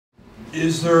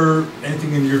Is there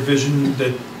anything in your vision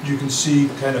that you can see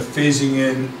kind of phasing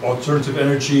in alternative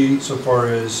energy so far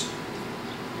as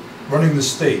running the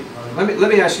state? Let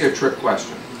me ask you a trick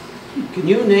question. Can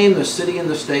you name the city in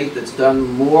the state that's done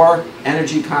more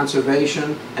energy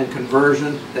conservation and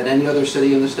conversion than any other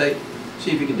city in the state?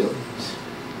 See if you can do it.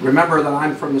 Remember that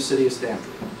I'm from the city of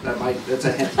Stamford. That's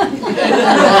a hint.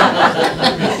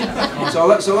 So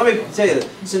let me tell you this.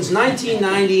 Since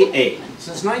 1998,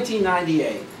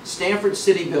 Stamford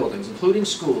city buildings, including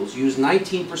schools, use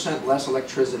 19% less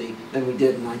electricity than we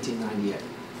did in 1998.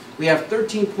 We have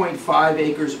 13.5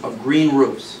 acres of green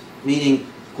roofs, meaning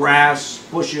grass,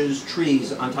 bushes,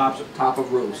 trees on top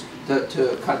of roofs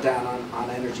to cut down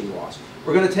on energy loss.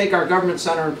 We're going to take our government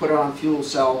center and put it on fuel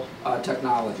cell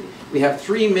technology. We have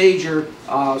 3 major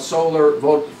solar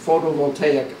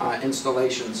photovoltaic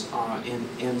installations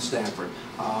in Stamford.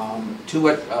 2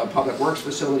 at public works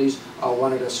facilities,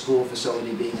 1 at a school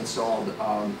facility being installed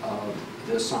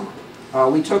this summer.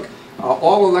 We took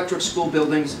all electric school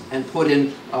buildings and put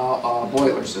in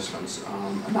boiler systems,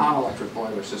 non-electric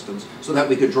boiler systems, so that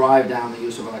we could drive down the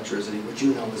use of electricity, which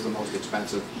you know is the most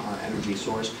expensive energy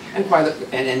source, and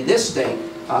in this state,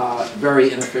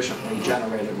 very inefficiently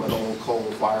generated with old coal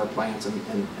fire plants in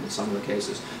some of the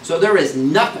cases. So there is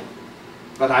nothing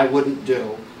that I wouldn't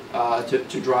do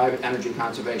to drive energy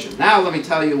conservation. Now let me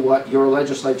tell you what your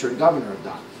legislature and governor have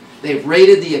done. They've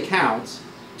raided the accounts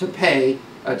to pay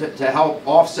to help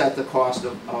offset the cost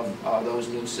of those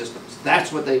new systems.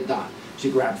 That's what they've done. She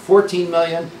grabbed 14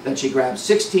 million, then she grabbed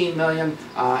 16 million,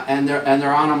 and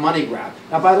they're on a money grab.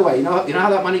 Now, by the way, you know how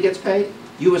that money gets paid?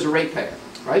 You as a ratepayer,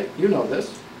 right? You know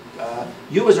this.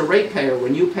 You as a ratepayer,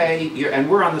 when you pay, and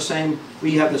we're on the same,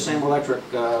 we have the same electric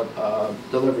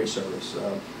delivery service,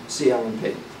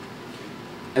 CL&P.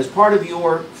 As part of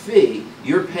your fee,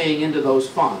 you're paying into those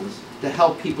funds to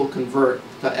help people convert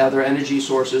to other energy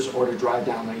sources or to drive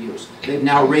down their use. They've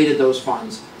now rated those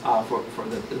funds for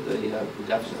the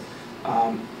deficit.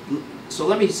 So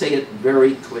let me say it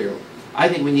very clearly. I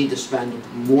think we need to spend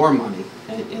more money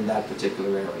in that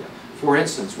particular area. For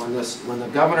instance, when the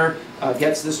governor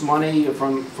gets this money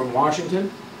from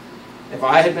Washington, if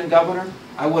I had been governor,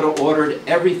 I would have ordered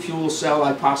every fuel cell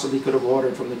I possibly could have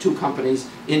ordered from the 2 companies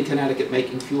in Connecticut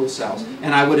making fuel cells.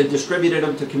 And I would have distributed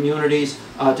them to communities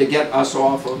to get us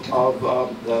off of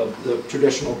the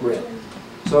traditional grid.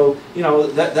 So, you know,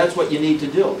 that's what you need to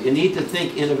do. You need to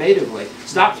think innovatively.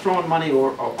 Stop throwing money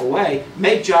away.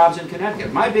 Make jobs in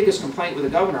Connecticut. My biggest complaint with the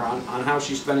governor on how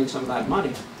she's spending some of that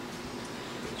money,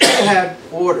 she had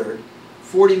ordered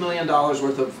 $40 million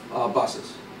worth of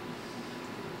buses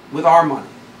with our money.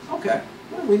 Okay,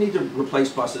 well, we need to replace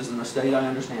buses in the state, I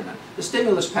understand that. The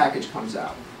stimulus package comes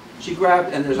out. She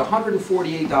grabbed, and there's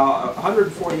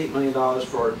 $148 million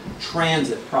for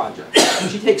transit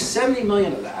projects. She takes 70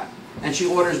 million of that, and she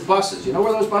orders buses. You know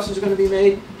where those buses are going to be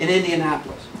made? In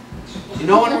Indianapolis. You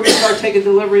know when we're going to start taking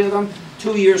delivery of them?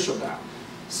 2 years from now.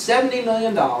 $70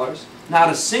 million, not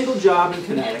a single job in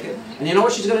Connecticut. And you know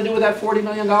what she's going to do with that $40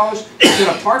 million? She's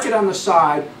going to park it on the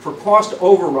side for cost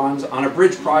overruns on a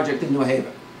bridge project in New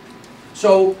Haven.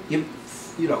 So, you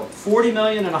know, 40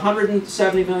 million and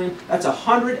 170 million, that's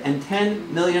 $110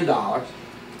 million,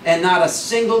 and not a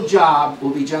single job will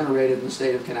be generated in the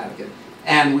state of Connecticut.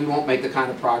 And we won't make the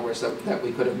kind of progress that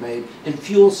we could have made in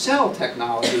fuel cell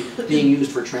technology being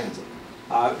used for transit.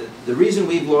 The reason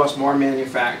we've lost more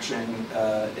manufacturing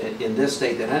in this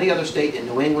state than any other state in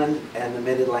New England and the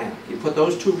Mid-Atlantic. You put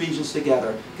those 2 regions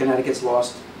together, Connecticut's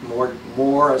lost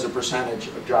more as a percentage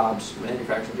of jobs,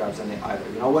 manufacturing jobs, than either.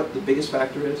 You know what the biggest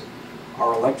factor is?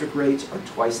 Our electric rates are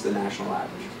twice the national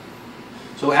average.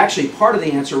 So actually part of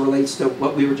the answer relates to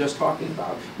what we were just talking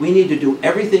about. We need to do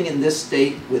everything in this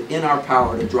state within our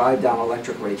power to drive down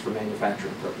electric rates for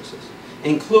manufacturing purposes,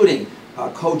 including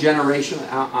cogeneration,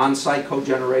 on-site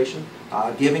cogeneration,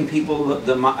 giving people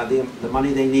the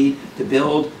money they need to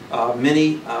build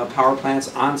mini power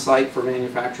plants on-site for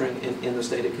manufacturing in the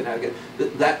state of Connecticut.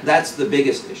 That's the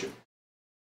biggest issue.